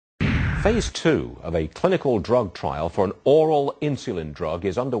Phase 2 of a clinical drug trial for an oral insulin drug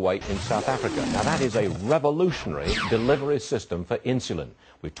is underway in South Africa. Now, that is a revolutionary delivery system for insulin.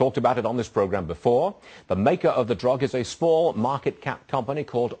 We've talked about it on this program before. The maker of the drug is a small market cap company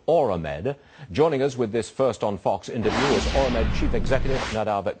called Oramed. Joining us with this First on Fox interview is Oramed Chief Executive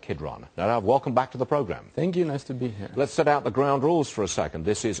Nadav Kidron. Nadav, welcome back to the program. Thank you. Nice to be here. Let's set out the ground rules for a second.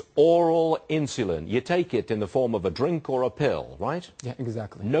 This is oral insulin. You take it in the form of a drink or a pill, right? Yeah,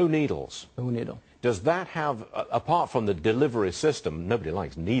 exactly. No needles. No needle. Does that have, apart from the delivery system, nobody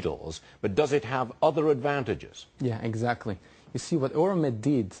likes needles, but does it have other advantages? Yeah, exactly. You see, what Oramed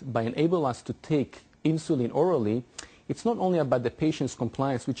did by enabling us to take insulin orally, it's not only about the patient's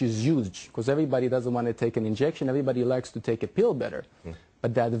compliance, which is huge, because everybody doesn't want to take an injection, everybody likes to take a pill better.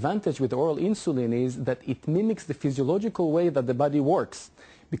 But the advantage with oral insulin is that it mimics the physiological way that the body works.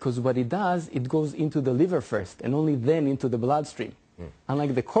 Because what it does, it goes into the liver first, and only then into the bloodstream.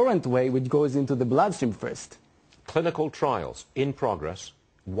 Unlike the current way, which goes into the bloodstream first. Clinical trials in progress.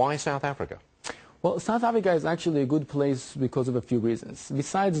 Why South Africa? Well, South Africa is actually a good place because of a few reasons.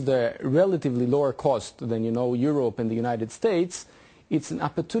 Besides the relatively lower cost than, Europe and the United States, it's an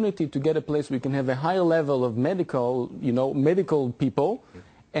opportunity to get a place where you can have a higher level of medical people,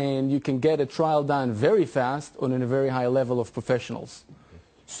 and you can get a trial done very fast on a very high level of professionals.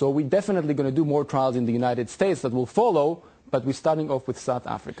 So we're definitely going to do more trials in the United States that will follow, but we're starting off with South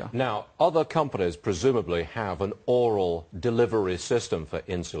Africa. Now, other companies presumably have an oral delivery system for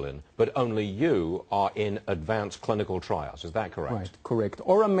insulin, but only you are in advanced clinical trials. Is that correct? Right, correct.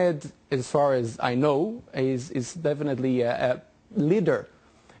 Oramed, as far as I know, is definitely a leader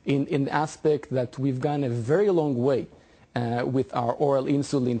in the aspect that we've gone a very long way with our oral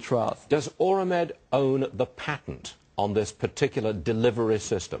insulin trials. Does Oramed own the patent on this particular delivery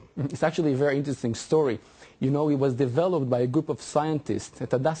system? It's actually a very interesting story. It was developed by a group of scientists at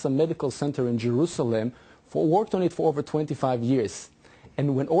Hadassah Medical Center in Jerusalem, worked on it for over 25 years.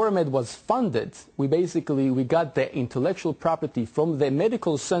 And when Oramed was funded, we got the intellectual property from the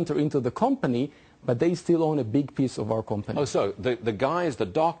medical center into the company, but they still own a big piece of our company. Oh, so the guys, the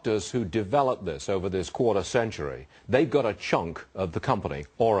doctors who developed this over this quarter century, they've got a chunk of the company,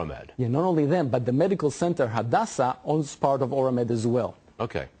 Oramed. Yeah, not only them, but the medical center, Hadassah, owns part of Oramed as well.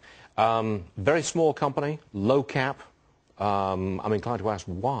 Okay. Very small company, low cap. I'm inclined to ask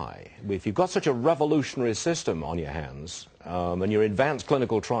why. If you've got such a revolutionary system on your hands, and you're in advanced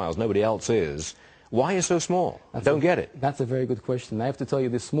clinical trials, nobody else is, why are you so small? Don't get it. That's a very good question. I have to tell you,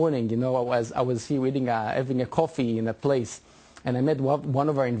 this morning, I was here having a coffee in a place, and I met one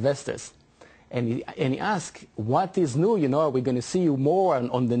of our investors. And he asked, what is new? Are we going to see you more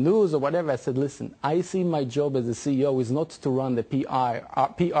on the news or whatever? I said, listen, I see my job as a CEO is not to run the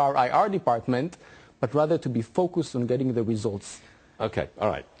PR/IR department, but rather to be focused on getting the results. Okay, all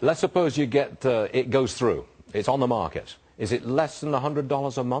right. Let's suppose you get, it goes through. It's on the market. Is it less than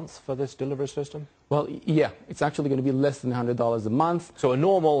 $100 a month for this delivery system? Well, yeah, it's actually going to be less than $100 a month. So a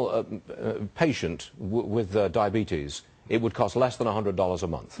normal patient with diabetes, it would cost less than $100 a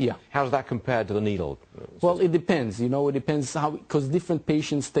month. Yeah. How does that compare to the needle? Well, it depends. It depends how, because different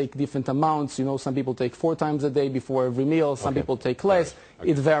patients take different amounts. Some people take 4 times a day before every meal. Some people take less.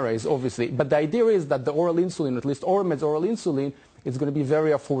 Okay. It varies, obviously. But the idea is that the oral insulin, at least Oromed's oral insulin, is going to be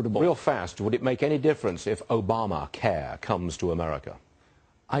very affordable. Real fast, would it make any difference if Obamacare comes to America?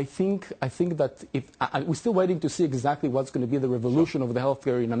 I think that we're still waiting to see exactly what's going to be the revolution of the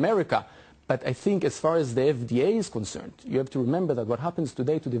healthcare in America. But I think as far as the FDA is concerned, you have to remember that what happens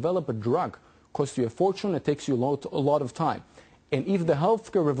today to develop a drug costs you a fortune, it takes you a lot of time. And if the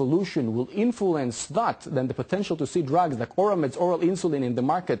healthcare revolution will influence that, then the potential to see drugs like Oromed's oral insulin in the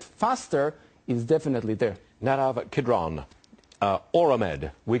market faster is definitely there. Nadav Kidron,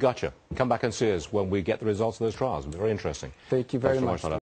 Oramed, we got you. Come back and see us when we get the results of those trials. Very interesting. Thank you very much.